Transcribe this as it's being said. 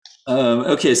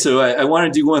Okay, so I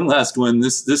want to do one last one.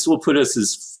 This will put us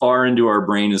as far into our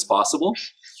brain as possible.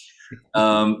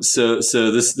 So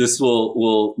this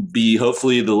will be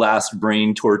hopefully the last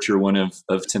brain torture one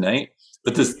of tonight.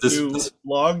 But We do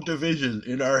long division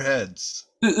in our heads.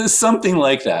 this something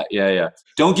like that. Yeah, yeah.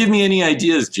 Don't give me any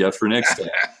ideas, Jeff, for next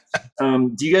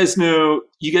time. Do you guys know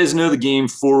the game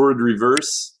forward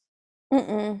reverse?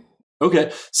 Mm-mm.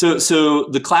 Okay, so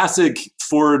the classic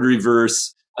forward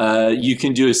reverse, you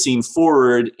can do a scene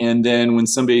forward, and then when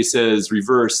somebody says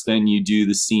reverse, then you do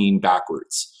the scene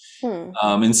backwards. Hmm.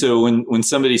 And so when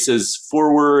somebody says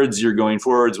forwards, you're going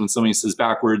forwards. When somebody says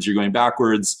backwards, you're going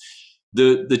backwards.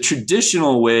 The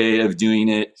traditional way of doing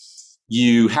it,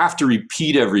 you have to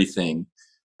repeat everything.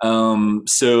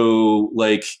 So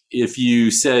like if you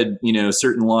said,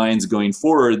 certain lines going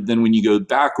forward, then when you go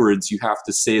backwards, you have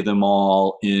to say them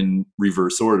all in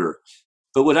reverse order.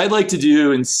 But what I'd like to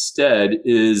do instead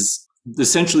is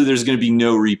essentially there's going to be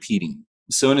no repeating.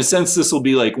 So in a sense, this will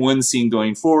be like one scene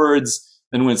going forwards.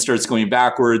 Then when it starts going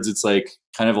backwards, it's like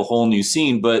kind of a whole new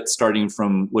scene, but starting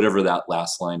from whatever that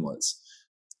last line was.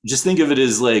 Just think of it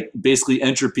as like basically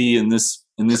entropy in this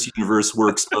universe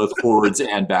works both forwards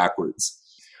and backwards.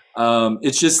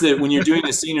 It's just that when you're doing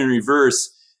a scene in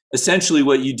reverse, essentially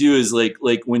what you do is like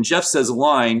when Jeff says a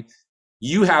line,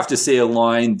 you have to say a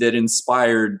line that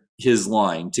inspired his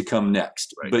line to come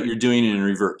next, Right. but you're doing it in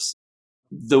reverse.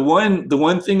 The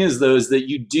one thing is though is that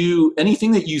you do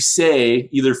anything that you say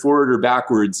either forward or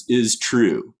backwards is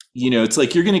true. It's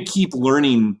like you're going to keep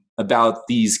learning about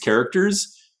these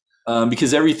characters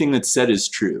because everything that's said is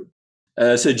true.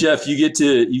 So Jeff, you get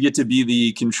to be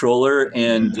the controller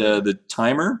and the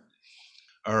timer.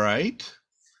 All right.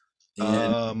 And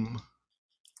Um,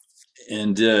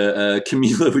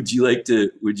 Camila, would you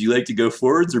like to go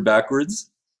forwards or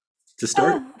backwards to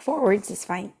start? Forwards is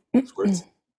fine. Forwards.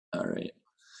 All right.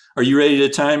 Are you ready to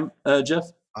time, Jeff?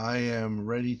 I am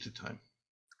ready to time.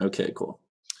 Okay, cool.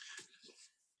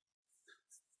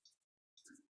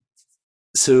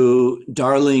 So,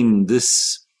 darling,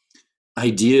 this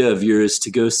idea of yours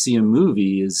to go see a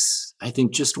movie is, I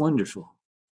think, just wonderful.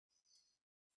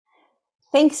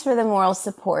 Thanks for the moral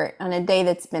support on a day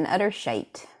that's been utter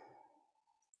shite.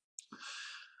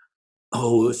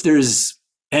 Oh, if there's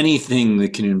anything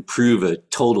that can improve a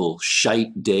total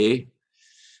shite day,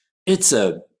 it's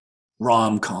a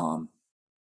rom-com.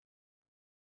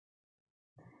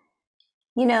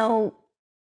 You know,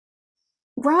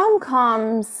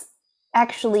 rom-coms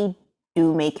actually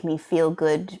do make me feel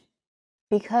good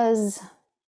because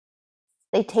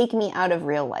they take me out of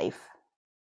real life.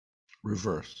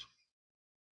 Reverse.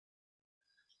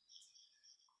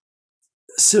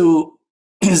 So,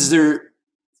 is there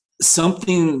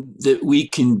something that we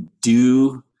can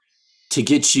do to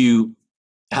get you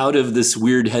out of this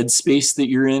weird headspace that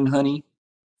you're in, honey?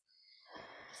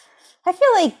 I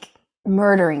feel like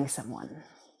murdering someone.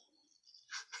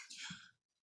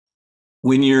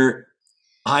 When your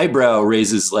eyebrow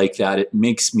raises like that, it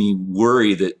makes me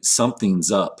worry that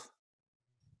something's up.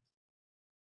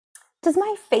 Does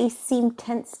my face seem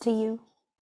tense to you?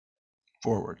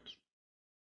 Forward.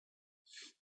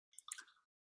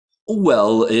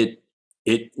 Well, it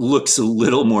looks a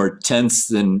little more tense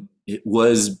than it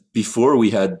was before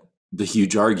we had the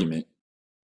huge argument.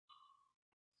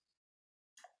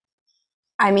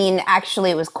 I mean,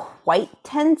 actually, it was quite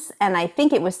tense, and I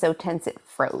think it was so tense it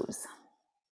froze.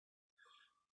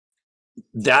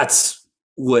 That's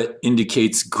what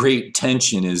indicates great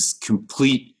tension is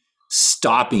complete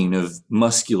stopping of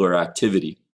muscular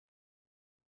activity.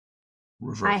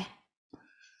 Reverse.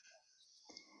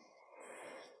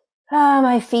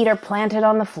 My feet are planted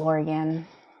on the floor again.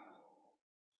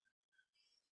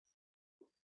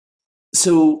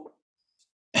 So,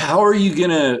 how are you going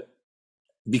to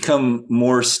become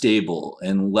more stable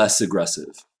and less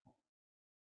aggressive?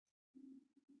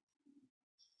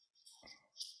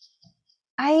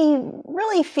 I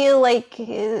really feel like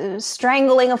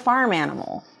strangling a farm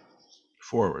animal.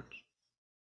 Forward.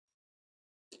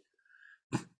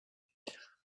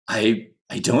 I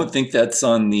don't think that's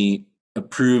on the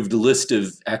approved list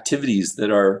of activities that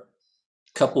our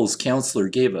couples counselor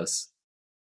gave us.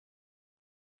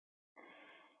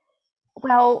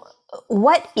 Well,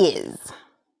 what is?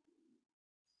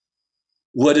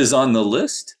 What is on the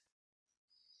list?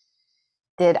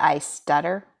 Did I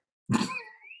stutter?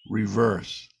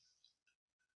 Reverse.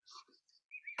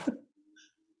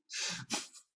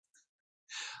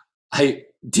 I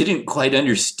didn't quite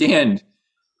understand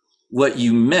what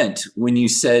you meant when you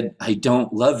said, I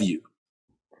don't love you.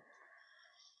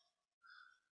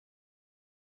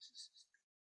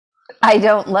 I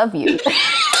don't love you.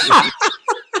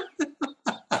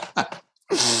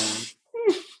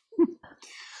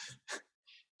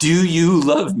 Do you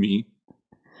love me?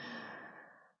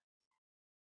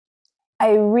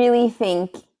 I really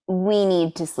think we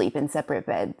need to sleep in separate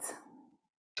beds.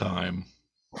 Time.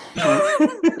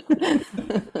 That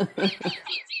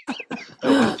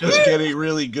was just getting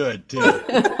really good, too.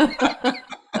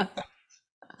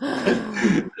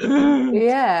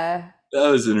 Yeah, That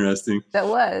was interesting. that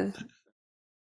was.